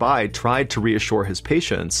 Dr. Gabay tried to reassure his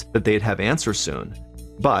patients that they'd have answers soon.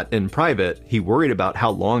 But in private, he worried about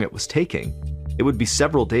how long it was taking. It would be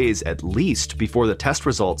several days at least before the test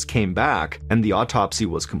results came back and the autopsy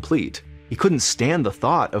was complete. He couldn't stand the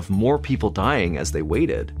thought of more people dying as they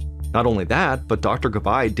waited. Not only that, but Dr.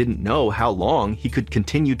 Gabay didn't know how long he could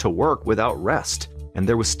continue to work without rest, and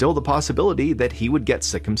there was still the possibility that he would get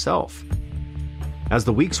sick himself. As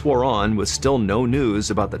the weeks wore on with still no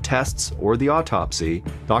news about the tests or the autopsy,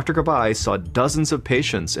 Dr. Gabay saw dozens of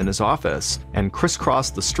patients in his office and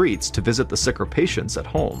crisscrossed the streets to visit the sicker patients at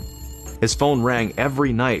home. His phone rang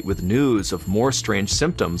every night with news of more strange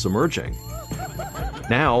symptoms emerging.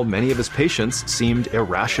 Now, many of his patients seemed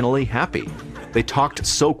irrationally happy. They talked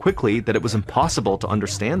so quickly that it was impossible to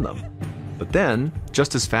understand them. But then,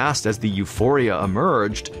 just as fast as the euphoria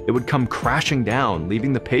emerged, it would come crashing down,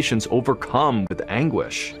 leaving the patients overcome with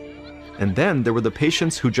anguish. And then there were the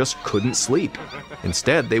patients who just couldn't sleep.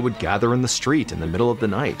 Instead, they would gather in the street in the middle of the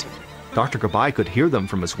night. Dr. Gabay could hear them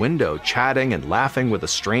from his window, chatting and laughing with a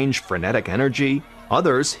strange, frenetic energy.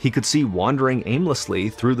 Others he could see wandering aimlessly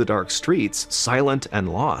through the dark streets, silent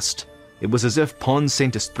and lost. It was as if Pont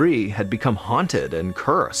St. Esprit had become haunted and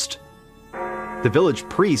cursed. The village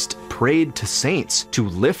priest prayed to saints to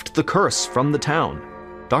lift the curse from the town.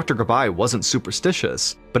 Dr. Gabay wasn't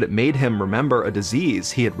superstitious, but it made him remember a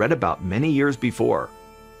disease he had read about many years before.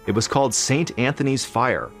 It was called St. Anthony's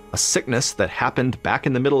Fire, a sickness that happened back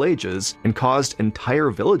in the Middle Ages and caused entire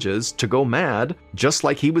villages to go mad, just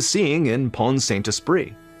like he was seeing in Pont St.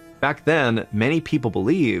 Esprit. Back then, many people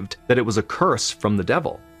believed that it was a curse from the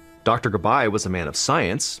devil. Dr. Gabay was a man of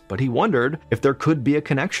science, but he wondered if there could be a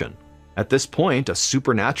connection. At this point, a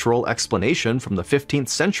supernatural explanation from the 15th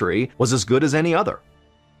century was as good as any other.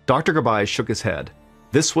 Dr. Gabay shook his head.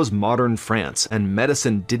 This was modern France, and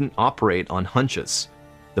medicine didn't operate on hunches.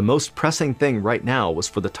 The most pressing thing right now was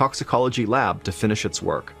for the toxicology lab to finish its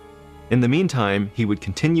work. In the meantime, he would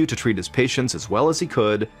continue to treat his patients as well as he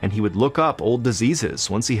could, and he would look up old diseases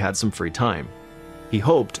once he had some free time. He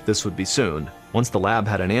hoped this would be soon. Once the lab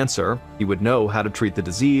had an answer, he would know how to treat the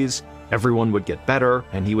disease, everyone would get better,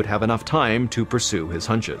 and he would have enough time to pursue his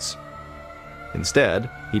hunches. Instead,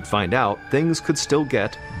 he'd find out things could still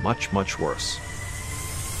get much, much worse.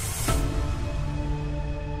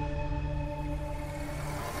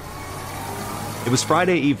 It was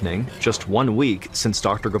Friday evening, just 1 week since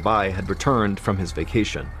Dr. Gabay had returned from his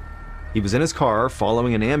vacation. He was in his car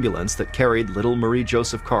following an ambulance that carried little Marie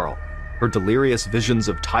Joseph Carl. Her delirious visions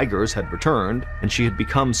of tigers had returned, and she had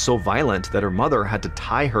become so violent that her mother had to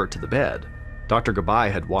tie her to the bed. Dr.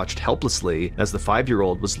 Gabay had watched helplessly as the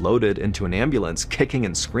 5-year-old was loaded into an ambulance, kicking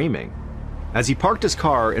and screaming. As he parked his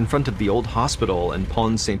car in front of the old hospital in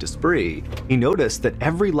Pont St. Esprit, he noticed that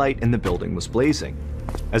every light in the building was blazing.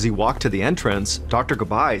 As he walked to the entrance, Dr.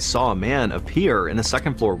 Gabay saw a man appear in a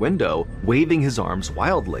second-floor window, waving his arms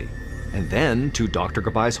wildly. And then, to Dr.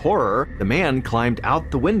 Gabay's horror, the man climbed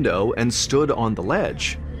out the window and stood on the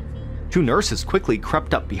ledge. 2 nurses quickly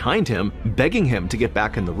crept up behind him, begging him to get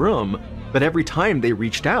back in the room, but every time they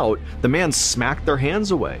reached out, the man smacked their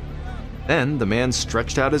hands away. Then the man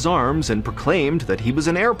stretched out his arms and proclaimed that he was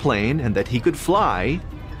an airplane and that he could fly,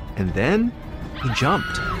 and then he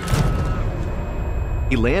jumped.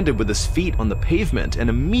 He landed with his feet on the pavement, and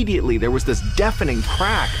immediately there was this deafening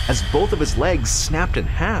crack as both of his legs snapped in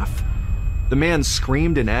half. The man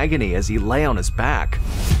screamed in agony as he lay on his back,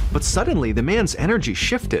 but suddenly the man's energy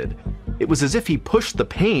shifted. It was as if he pushed the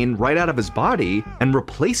pain right out of his body and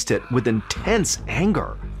replaced it with intense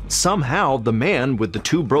anger. Somehow, the man with the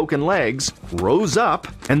 2 broken legs rose up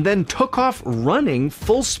and then took off running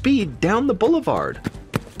full speed down the boulevard.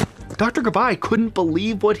 Dr. Gabay couldn't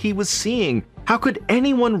believe what he was seeing. How could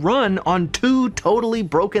anyone run on 2 totally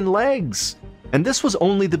broken legs? And this was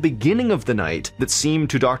only the beginning of the night that seemed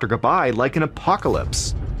to Dr. Gabay like an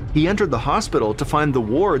apocalypse. He entered the hospital to find the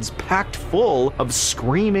wards packed full of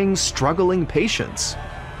screaming, struggling patients.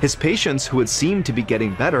 His patients, who had seemed to be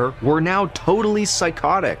getting better, were now totally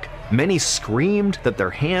psychotic. Many screamed that their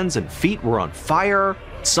hands and feet were on fire.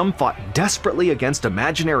 Some fought desperately against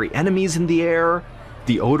imaginary enemies in the air.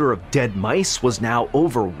 The odor of dead mice was now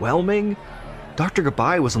overwhelming. Dr.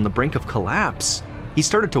 Gabay was on the brink of collapse. He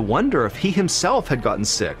started to wonder if he himself had gotten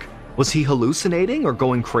sick. Was he hallucinating or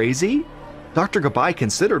going crazy? Dr. Gabay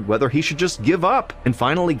considered whether he should just give up and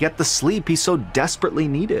finally get the sleep he so desperately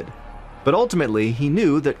needed. But ultimately, he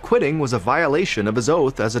knew that quitting was a violation of his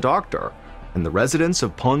oath as a doctor, and the residents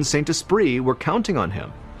of Pont St. Esprit were counting on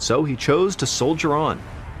him, so he chose to soldier on.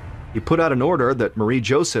 He put out an order that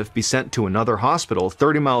Marie-Joseph be sent to another hospital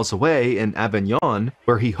 30 miles away in Avignon,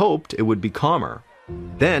 where he hoped it would be calmer.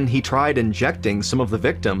 Then he tried injecting some of the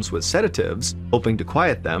victims with sedatives, hoping to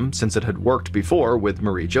quiet them since it had worked before with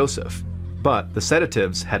Marie-Joseph. But the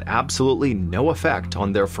sedatives had absolutely no effect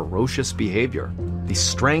on their ferocious behavior. The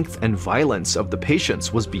strength and violence of the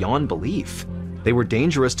patients was beyond belief. They were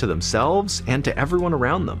dangerous to themselves and to everyone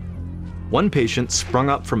around them. One patient sprung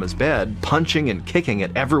up from his bed, punching and kicking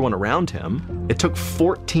at everyone around him. It took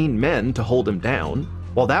 14 men to hold him down.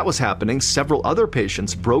 While that was happening, several other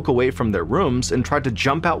patients broke away from their rooms and tried to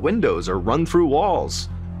jump out windows or run through walls.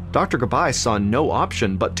 Dr. Gabay saw no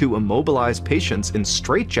option but to immobilize patients in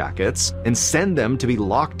straitjackets and send them to be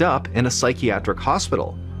locked up in a psychiatric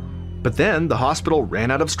hospital. But then the hospital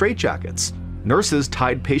ran out of straitjackets. Nurses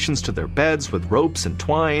tied patients to their beds with ropes and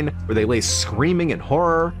twine, where they lay screaming in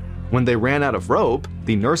horror. When they ran out of rope,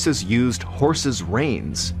 the nurses used horses'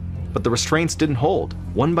 reins. But the restraints didn't hold.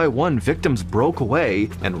 One by one, victims broke away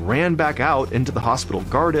and ran back out into the hospital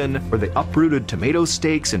garden, where they uprooted tomato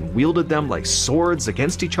stakes and wielded them like swords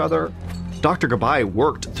against each other. Dr. Gabay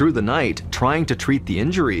worked through the night trying to treat the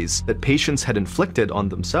injuries that patients had inflicted on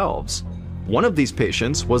themselves. One of these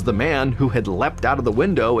patients was the man who had leapt out of the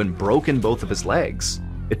window and broken both of his legs.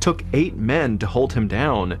 It took 8 men to hold him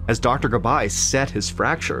down as Dr. Gabay set his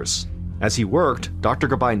fractures. As he worked, Dr.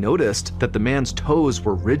 Gabay noticed that the man's toes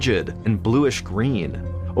were rigid and bluish-green.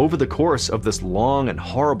 Over the course of this long and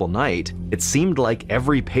horrible night, it seemed like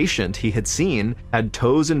every patient he had seen had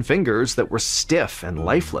toes and fingers that were stiff and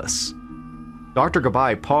lifeless. Dr.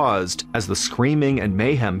 Gabay paused as the screaming and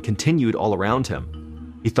mayhem continued all around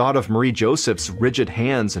him. He thought of Marie-Joseph's rigid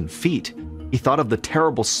hands and feet. He thought of the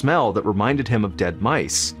terrible smell that reminded him of dead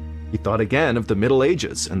mice. He thought again of the Middle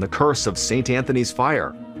Ages and the curse of St. Anthony's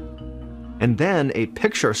fire. And then a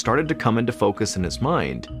picture started to come into focus in his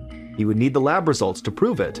mind. He would need the lab results to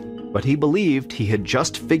prove it, but he believed he had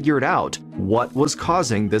just figured out what was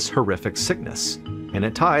causing this horrific sickness, and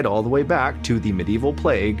it tied all the way back to the medieval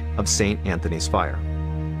plague of St. Anthony's fire.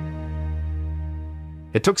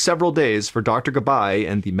 It took several days for Dr. Gabay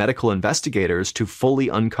and the medical investigators to fully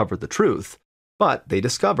uncover the truth, but they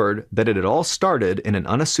discovered that it had all started in an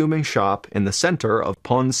unassuming shop in the center of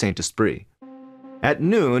Pont St. Esprit. At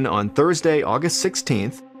noon on Thursday, August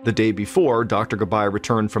 16th, the day before Dr. Gabay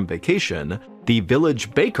returned from vacation, the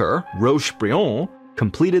village baker, Roche-Brion,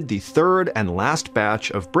 completed the third and last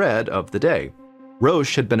batch of bread of the day.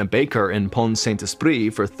 Roche had been a baker in Pont St.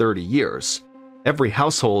 Esprit for 30 years. Every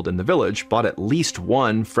household in the village bought at least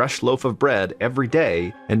one fresh loaf of bread every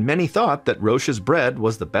day, and many thought that Roche's bread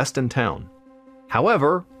was the best in town.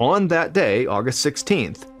 However, on that day, August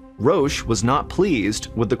 16th, Roche was not pleased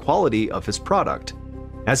with the quality of his product.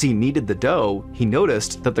 As he kneaded the dough, he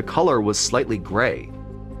noticed that the color was slightly gray.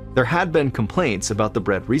 There had been complaints about the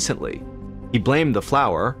bread recently. He blamed the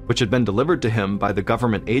flour, which had been delivered to him by the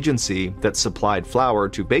government agency that supplied flour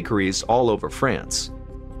to bakeries all over France.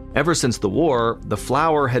 Ever since the war, the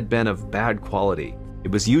flour had been of bad quality.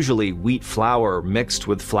 It was usually wheat flour mixed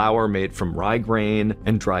with flour made from rye grain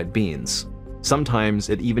and dried beans. Sometimes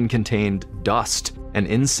it even contained dust and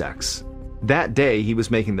insects. That day he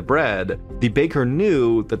was making the bread, the baker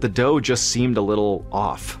knew that the dough just seemed a little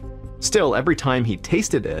off. Still, every time he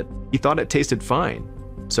tasted it, he thought it tasted fine.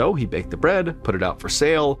 So he baked the bread, put it out for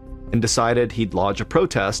sale, and decided he'd lodge a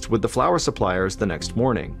protest with the flour suppliers the next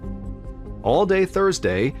morning. All day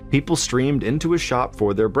Thursday, people streamed into his shop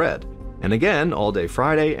for their bread, and again all day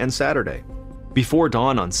Friday and Saturday. Before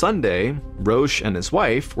dawn on Sunday, Roche and his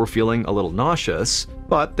wife were feeling a little nauseous,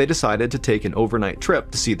 but they decided to take an overnight trip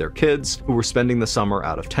to see their kids who were spending the summer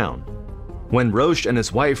out of town. When Roche and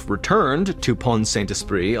his wife returned to Pont St.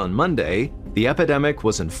 Esprit on Monday, the epidemic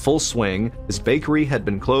was in full swing, his bakery had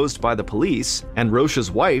been closed by the police, and Roche's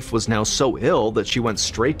wife was now so ill that she went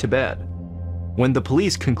straight to bed. When the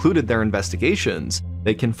police concluded their investigations,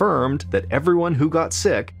 they confirmed that everyone who got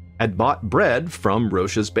sick had bought bread from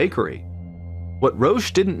Roche's bakery. What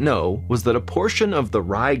Roche didn't know was that a portion of the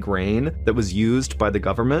rye grain that was used by the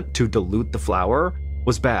government to dilute the flour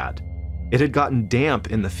was bad. It had gotten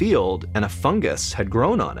damp in the field and a fungus had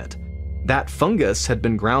grown on it. That fungus had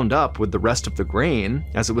been ground up with the rest of the grain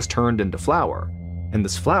as it was turned into flour, and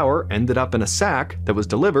this flour ended up in a sack that was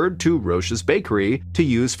delivered to Roche's bakery to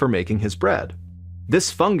use for making his bread. This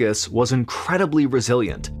fungus was incredibly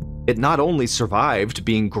resilient. It not only survived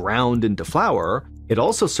being ground into flour, it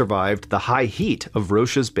also survived the high heat of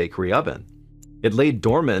Roche's bakery oven. It lay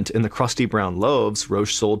dormant in the crusty brown loaves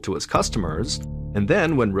Roche sold to his customers, and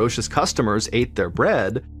then when Roche's customers ate their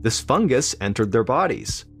bread, this fungus entered their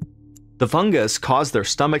bodies. The fungus caused their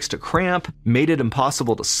stomachs to cramp, made it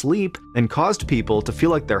impossible to sleep, and caused people to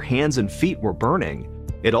feel like their hands and feet were burning.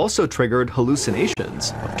 It also triggered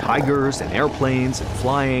hallucinations of tigers and airplanes and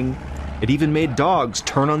flying. It even made dogs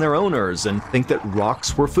turn on their owners and think that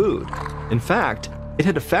rocks were food. In fact, it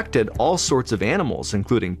had affected all sorts of animals,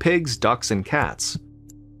 including pigs, ducks, and cats.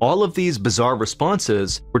 All of these bizarre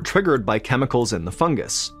responses were triggered by chemicals in the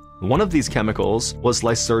fungus. One of these chemicals was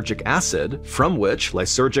lysergic acid, from which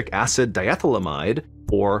lysergic acid diethylamide,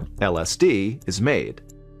 or LSD, is made.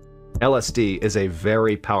 LSD is a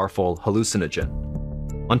very powerful hallucinogen.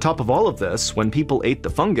 On top of all of this, when people ate the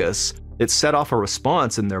fungus, it set off a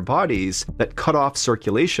response in their bodies that cut off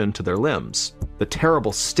circulation to their limbs. The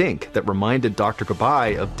terrible stink that reminded Dr.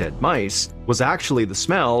 Gobai of dead mice was actually the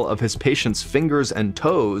smell of his patient's fingers and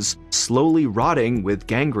toes slowly rotting with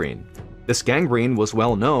gangrene. This gangrene was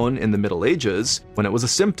well known in the Middle Ages when it was a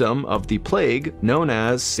symptom of the plague known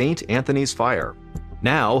as St. Anthony's Fire.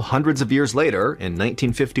 Now, hundreds of years later, in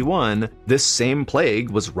 1951, this same plague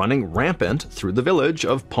was running rampant through the village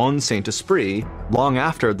of Pont St. Esprit long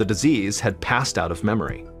after the disease had passed out of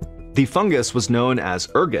memory. The fungus was known as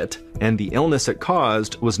ergot, and the illness it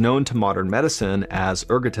caused was known to modern medicine as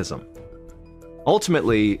ergotism.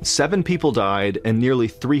 Ultimately, 7 people died and nearly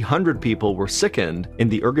 300 people were sickened in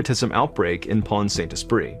the ergotism outbreak in Pont St.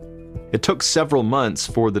 Esprit. It took several months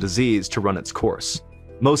for the disease to run its course.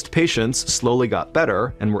 Most patients slowly got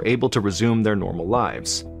better and were able to resume their normal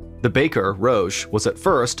lives. The baker, Roche, was at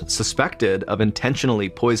first suspected of intentionally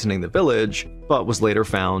poisoning the village, but was later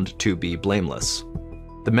found to be blameless.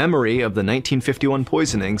 The memory of the 1951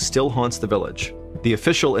 poisoning still haunts the village. The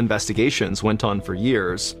official investigations went on for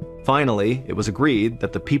years. Finally, it was agreed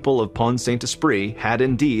that the people of Pont St. Esprit had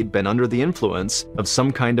indeed been under the influence of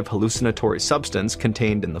some kind of hallucinatory substance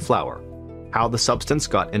contained in the flour. How the substance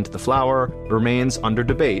got into the flour remains under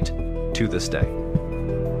debate to this day.